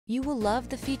You will love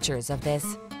the features of this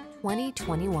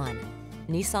 2021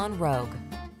 Nissan Rogue.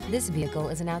 This vehicle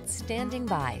is an outstanding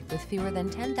buy with fewer than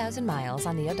 10,000 miles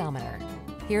on the odometer.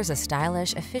 Here's a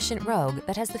stylish, efficient Rogue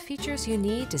that has the features you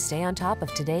need to stay on top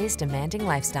of today's demanding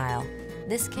lifestyle.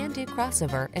 This can-do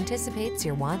crossover anticipates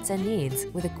your wants and needs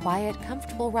with a quiet,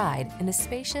 comfortable ride in a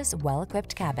spacious,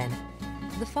 well-equipped cabin.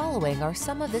 The following are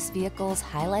some of this vehicle's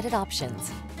highlighted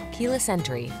options: keyless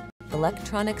entry,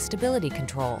 electronic stability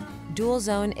control,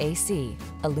 dual-zone AC,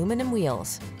 aluminum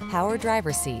wheels, power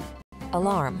driver seat,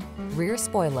 alarm, rear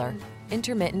spoiler,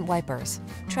 intermittent wipers,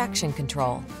 traction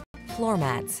control, floor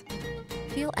mats.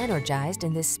 Feel energized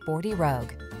in this sporty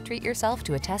Rogue. Treat yourself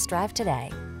to a test drive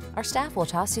today. Our staff will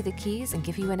toss you the keys and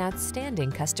give you an outstanding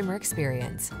customer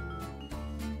experience.